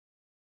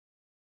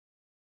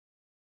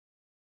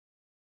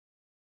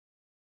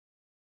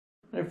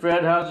Hey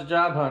Fred, how's the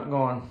job hunt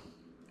going?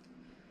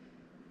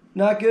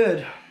 Not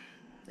good.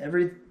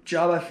 Every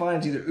job I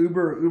find is either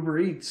Uber or Uber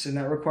Eats, and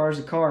that requires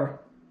a car.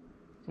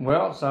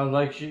 Well, it sounds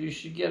like you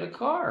should get a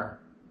car.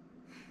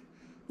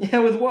 Yeah,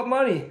 with what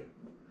money?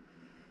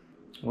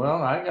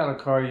 Well, I got a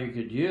car you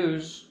could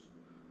use.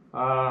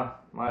 My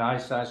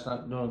eyesight's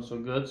not doing so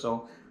good,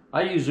 so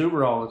I use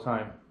Uber all the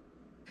time.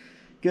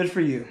 Good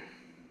for you.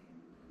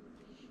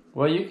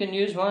 Well, you can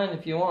use mine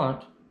if you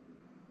want.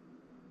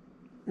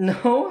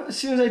 No, as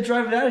soon as I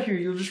drive it out of here,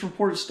 you'll just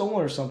report it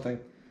stolen or something.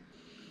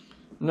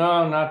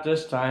 No, not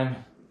this time.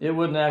 It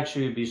wouldn't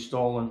actually be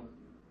stolen.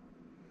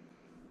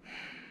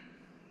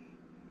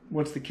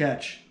 What's the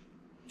catch?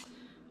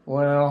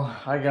 Well,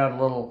 I got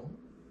a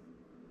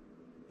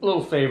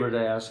little favor to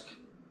ask.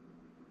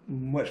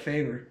 What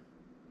favor?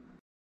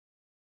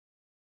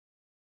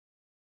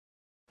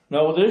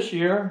 No, this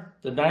year,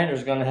 the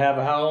diner's going to have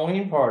a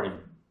Halloween party.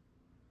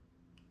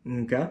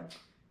 Okay.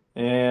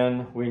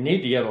 And we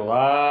need to get a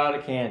lot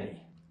of candy.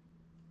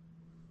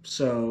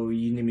 So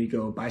you need me to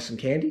go buy some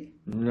candy?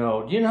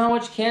 No. Do you know how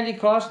much candy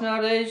costs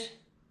nowadays?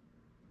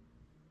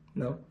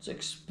 No. It's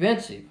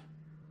expensive.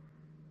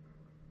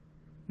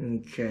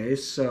 Okay,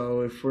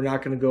 so if we're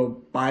not going to go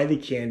buy the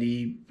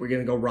candy, we're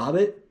going to go rob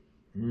it?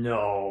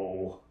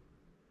 No.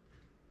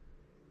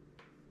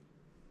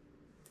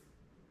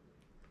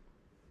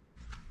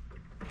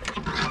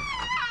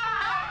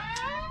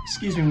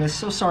 Excuse me, miss.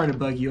 So sorry to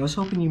bug you. I was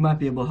hoping you might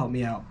be able to help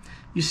me out.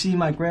 You see,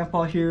 my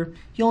grandpa here,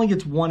 he only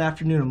gets one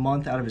afternoon a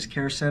month out of his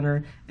care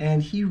center,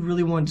 and he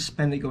really wanted to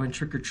spend it going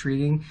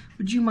trick-or-treating.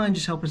 Would you mind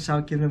just helping us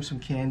out, giving him some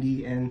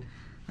candy? And,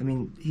 I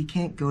mean, he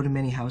can't go to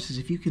many houses.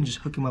 If you can just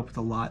hook him up with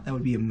a lot, that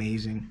would be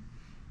amazing.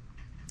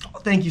 Oh,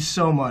 thank you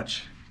so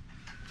much.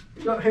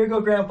 Here you go,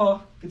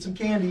 Grandpa. Get some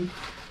candy.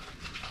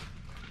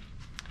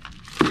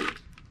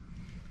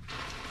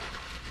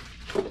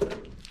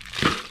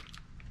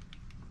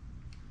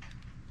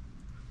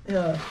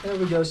 Yeah, there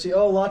we go. See,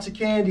 oh, lots of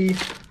candy.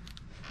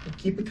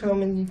 Keep it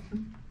coming.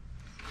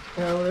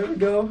 There we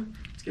go.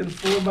 It's getting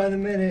fuller by the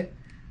minute.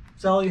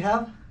 Is that all you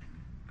have?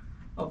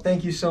 Oh,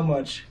 thank you so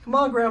much. Come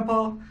on,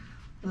 Grandpa.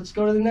 Let's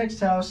go to the next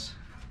house.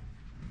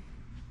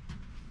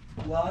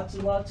 Lots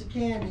and lots of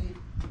candy.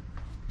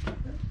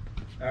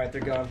 All right,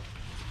 they're gone.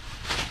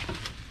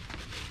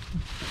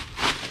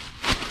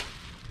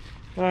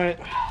 All right,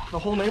 the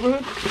whole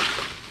neighborhood?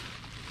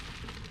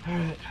 All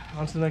right,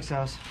 on to the next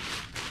house.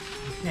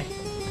 Okay.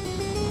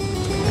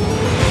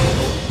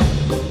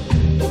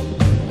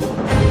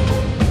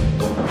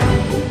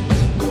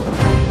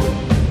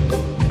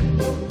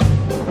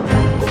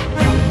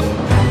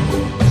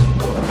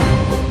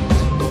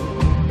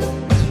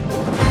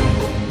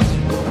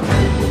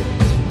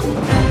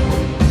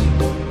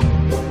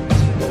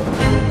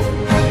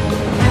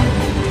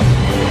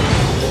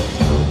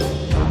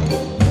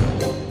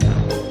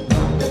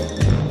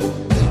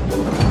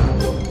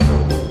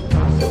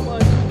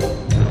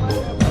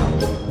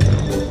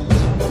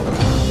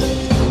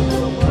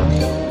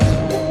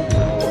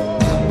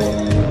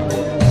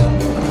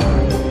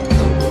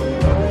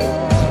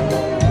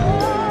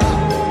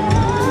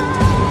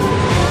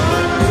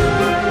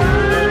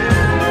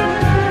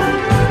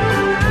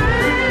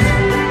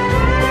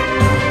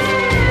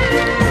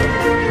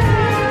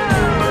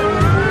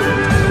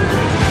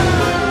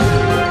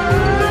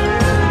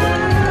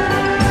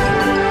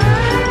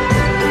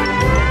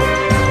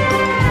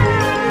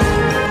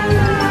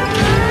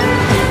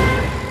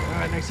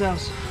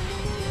 House.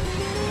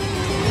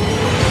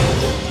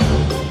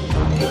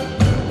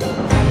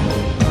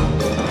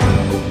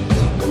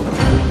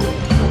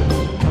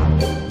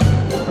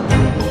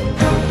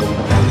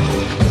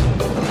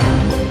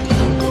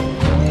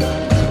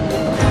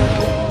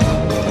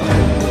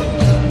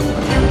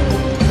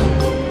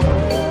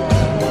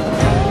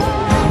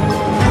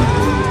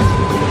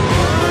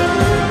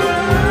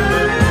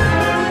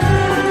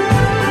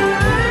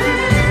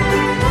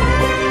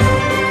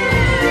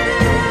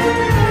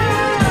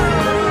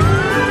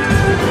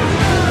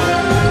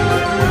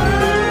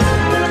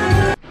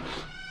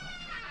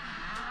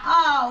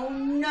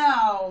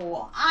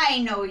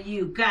 I know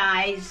you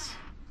guys.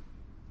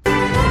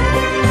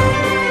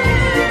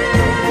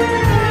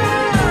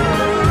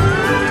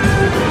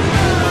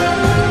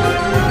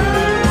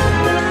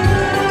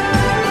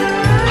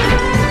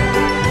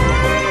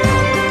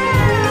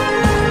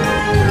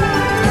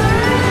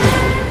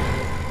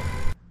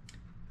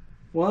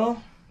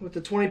 Well, with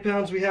the 20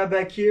 pounds we have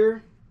back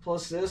here,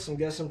 plus this, I'm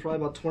guessing probably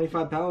about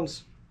 25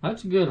 pounds.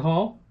 That's a good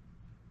haul.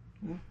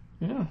 Yeah.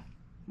 Yeah.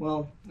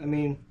 Well, I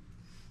mean,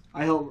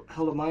 I held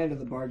up my end of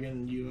the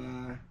bargain.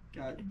 You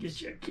got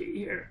Get your key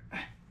here.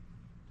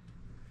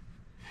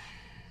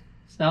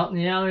 It's out in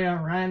the alley,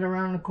 right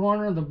around the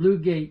corner of the blue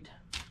gate.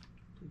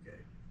 okay.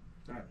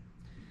 All right.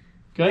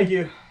 Okay. Thank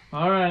you.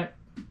 All right.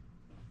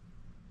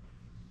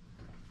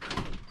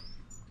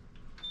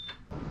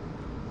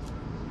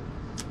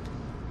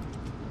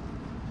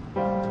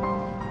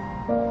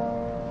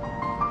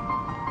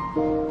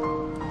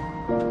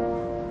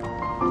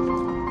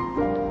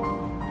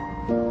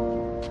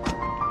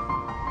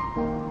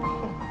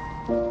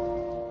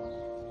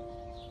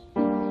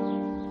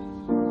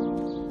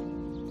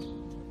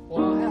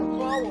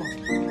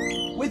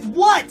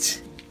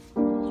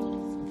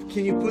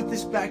 put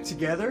this back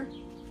together?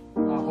 I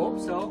hope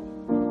so.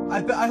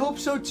 I hope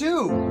so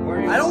too.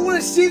 Where you- I don't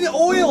want to see the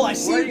oil. I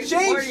see Where it you-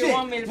 where changed you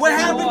want me it. to What put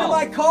the happened to oil?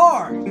 my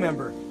car?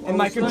 Remember, and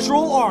my was looking-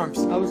 control arms,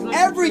 I was looking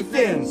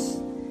everything.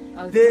 for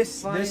I was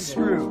This find it.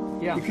 screw.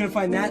 Yeah. You couldn't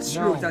find that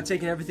screw No. without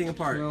taking everything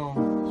apart.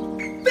 No.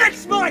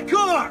 Fix my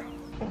car!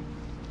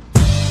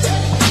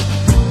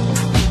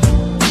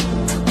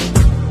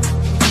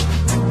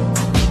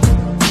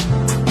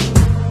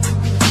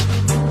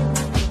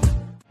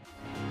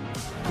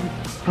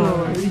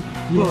 Party,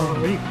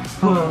 party,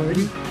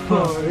 party,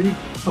 party,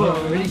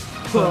 party,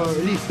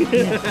 party.